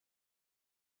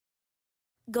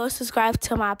Go subscribe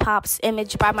to my pops,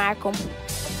 Image by Malcolm.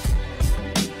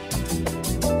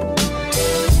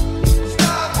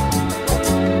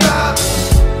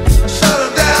 Shut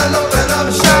them down, open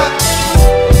up shop.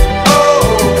 Oh,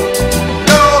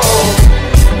 no,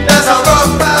 that's how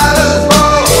rough riders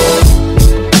roll.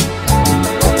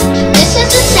 This is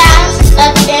the sound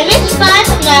of Image by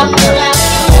Malcolm.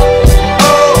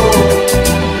 Oh,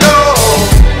 no,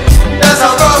 that's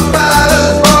how rough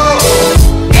riders roll.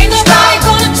 Ain't nobody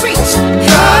gonna treat you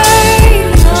right.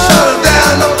 Shut them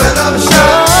down, open up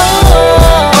shop.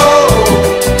 Oh,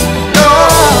 no,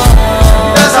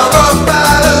 that's how rough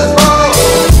riders roll.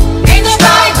 Ain't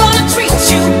nobody gonna treat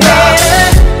you better.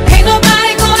 Ain't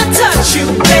nobody gonna touch you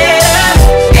better.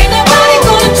 Ain't nobody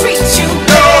gonna treat you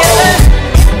better.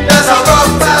 That's how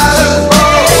rough riders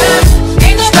roll.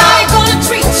 Ain't nobody gonna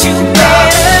treat you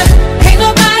better. Ain't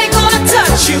nobody gonna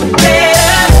touch you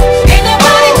better. Ain't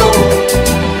nobody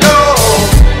No,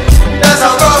 that's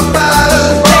how rough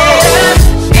riders roll.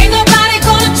 Ain't nobody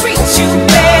gonna treat you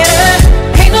better.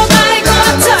 Ain't nobody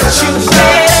gonna touch you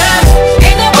better.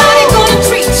 Ain't nobody gonna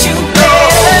treat you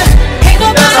better. Ain't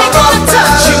nobody gonna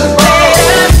touch you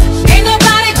better. Ain't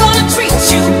nobody gonna treat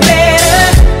you better.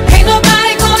 Ain't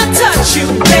nobody gonna touch you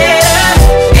better.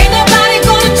 Ain't nobody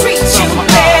gonna treat you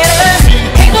better.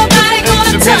 Ain't nobody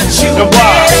gonna touch you And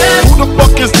why? better. Who the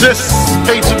fuck is this?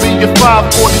 Paging me at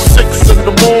 5:46 in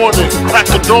the morning. Crack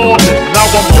of dawning,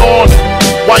 now I'm yawning.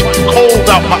 Wipe the cold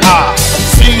out my eye.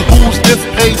 See who's this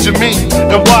paging me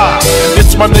and why?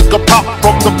 It's my nigga Pop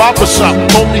from the barber shop.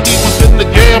 Told me he was in the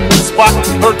gambling spot.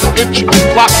 Heard the intricate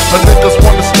plot. The niggas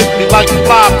wanna stick me like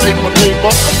fly paper,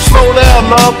 neighbor. Slow down,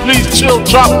 love, please chill,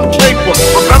 drop the paper.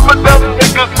 Remember them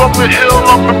niggas from the hill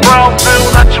up in Brownsville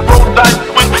that you rolled dice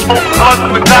with, smoke blunts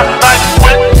and got nice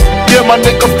with? Yeah, my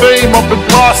nigga Fame up in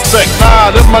Prospect.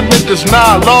 Nah, them my niggas,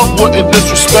 nah, love wouldn't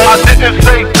disrespect. I didn't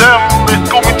say them, it's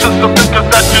going to some niggas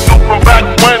that you knew from back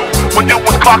when you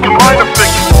was clocking minor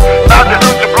figures. Now they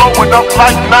heard you blowing up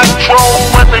like nitro,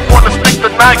 when they wanna stick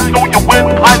the knife through your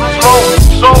windpipe slow.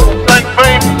 So, thank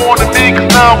Fame for warning me,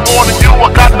 cause now I'm warning you. I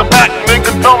got the back,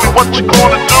 nigga, tell me what you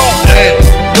gonna do. Damn,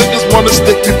 niggas wanna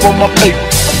stick me for my paper.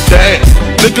 Damn,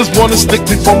 niggas wanna stick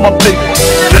me for my paper.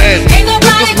 Damn,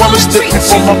 niggas wanna stick me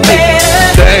for my paper.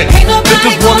 Damn,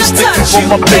 niggas wanna stick me for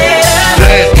my paper.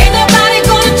 Damn, Ain't nobody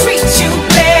gonna treat you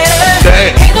better.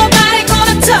 Damn. Ain't nobody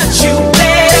gonna touch you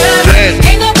better. Damn.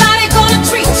 Ain't nobody gonna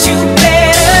treat you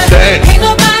better. Damn. Ain't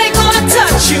nobody gonna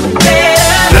touch you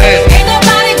better. Damn. Ain't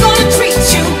nobody gonna treat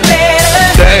you better.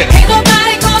 Damn. Ain't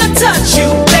nobody gonna touch you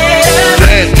better.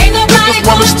 Damn. Ain't nobody Niggas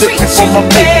wanna gonna stick me treat for you my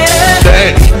paper. better.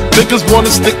 Damn, niggas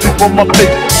wanna stick me for my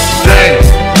paper. Damn,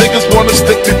 niggas wanna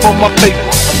stick me for my paper.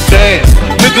 Damn,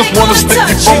 niggas wanna stick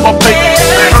me for my paper.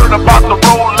 They heard about the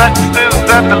Rolexes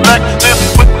and the Lexus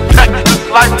with the Texas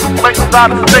license plates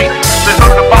out of state. They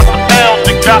heard about the pounds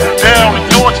they got down in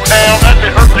Georgetown, and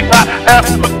they heard they got half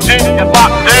Virginia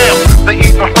locked down. They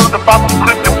even heard about the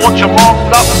crib that bought your mom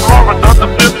out in Florida. The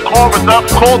fifth coroner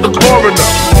called the coroner.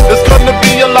 There's gonna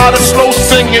be a lot of slow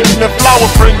singing and flower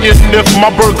bringing if my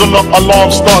burglar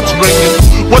alarm starts ringing.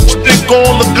 What you think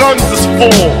all the guns is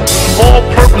for?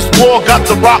 All-purpose war got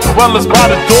the Rockwellers by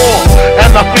the door,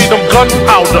 and I feed them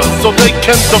gunpowder so they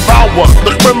can devour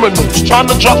the criminals trying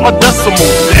to drop my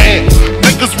decimals. Damn,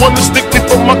 niggas wanna stick me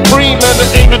for my green, and it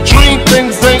ain't a dream.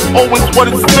 Things ain't always what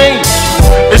it seems.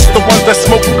 It's the ones that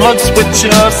smoke blunts with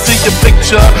ya, see your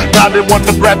picture. Now they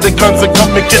wanna grab their guns and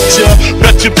come and get ya.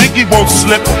 Bet your Biggie won't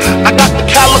slip. I got the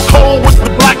calico with the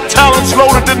black talents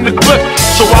loaded in the clip,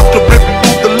 so I can rip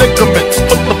through the ligaments.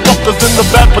 Put the fuckers in the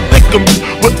bad predicament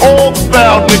with all the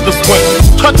foul niggas went.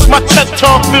 Touch my chest,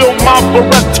 feel my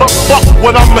Beretta. Fuck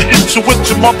what I'ma hit you with,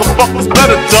 your motherfuckers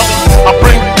better duck. I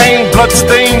bring pain, blood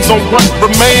stains on what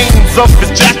remains of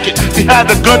his jacket. He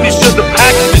had a gun, he should've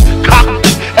packed it, cocked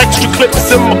it. Extra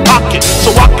clips in my pocket, so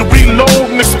I can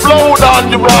reload and explode on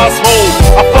your asshole.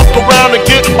 I fuck around and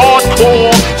get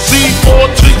hardcore. C4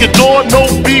 to your door, no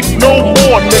beef, no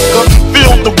more, nigga.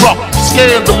 Feel the rough,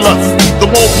 scandalous. The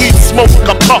more weed smoke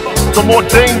I puff, the more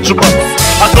dangerous.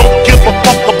 I don't give a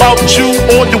fuck about you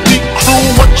or your weak crew.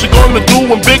 What you gonna do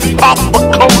when Big Papa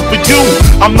come for you?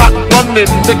 I'm not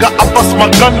running, nigga, I bust my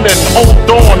gun in.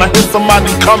 Hold on, I hear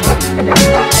somebody coming.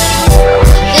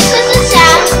 This is the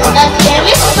sound of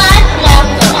Image by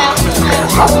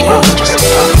Malcolm.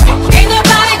 Ain't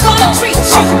nobody gonna treat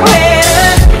you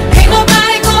better. Ain't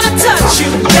nobody gonna touch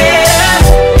you better.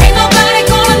 Ain't nobody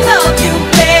gonna love you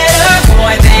better,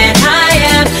 boy, than I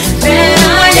am. Then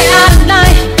when you're out at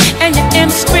night and you're in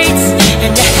the streets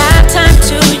and you have time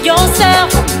to yourself,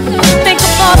 think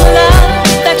of all the love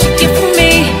that you get from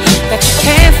me that you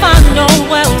can't find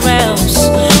nowhere else.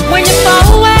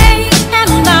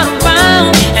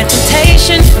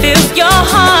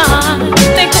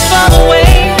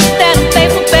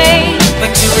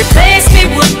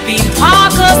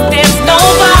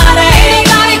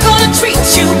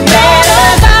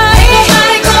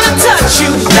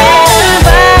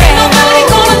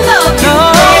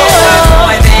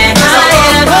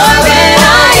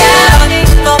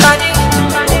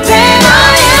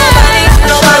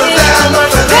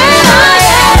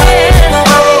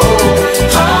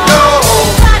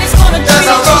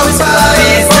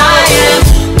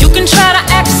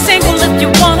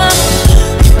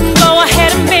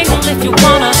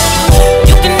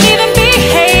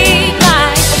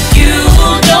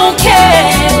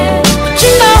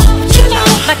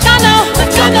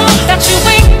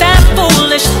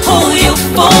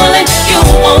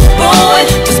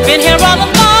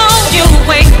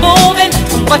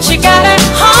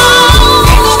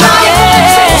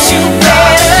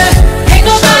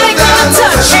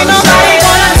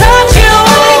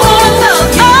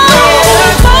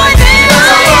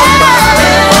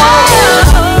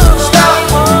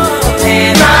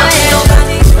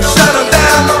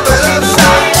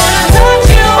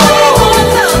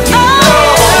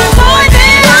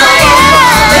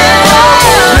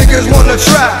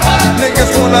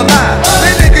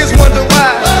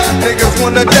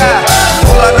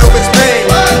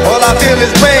 steal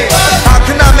his brain. How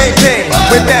can I maintain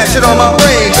with that shit on my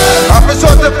brain? I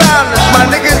resort to violence, my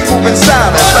niggas moving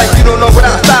silence, like you don't know what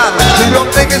I style is. New York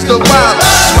niggas the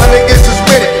wildest, my niggas is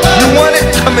with it. You want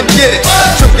it? Come and get it.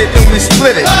 Took it and we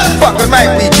split it. Fucking right,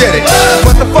 we get it.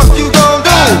 What the fuck you gon'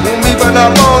 do when we run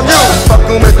up on you?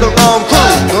 Fucking with the wrong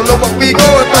crew. Don't know what we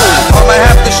going through. I might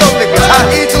have to show niggas how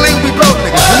easily we blow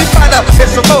niggas. When we find out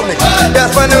it's a real nigga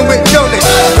that's running with your niggas.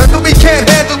 That's what we can't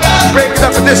handle. Break it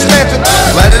up and dismantle.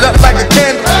 Light it up like a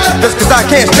candle. Just cause I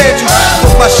can't stand you.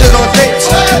 Put my shit on tapes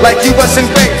like you bustin'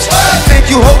 grapes. Think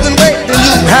you holding weight, then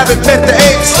you haven't met the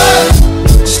apes.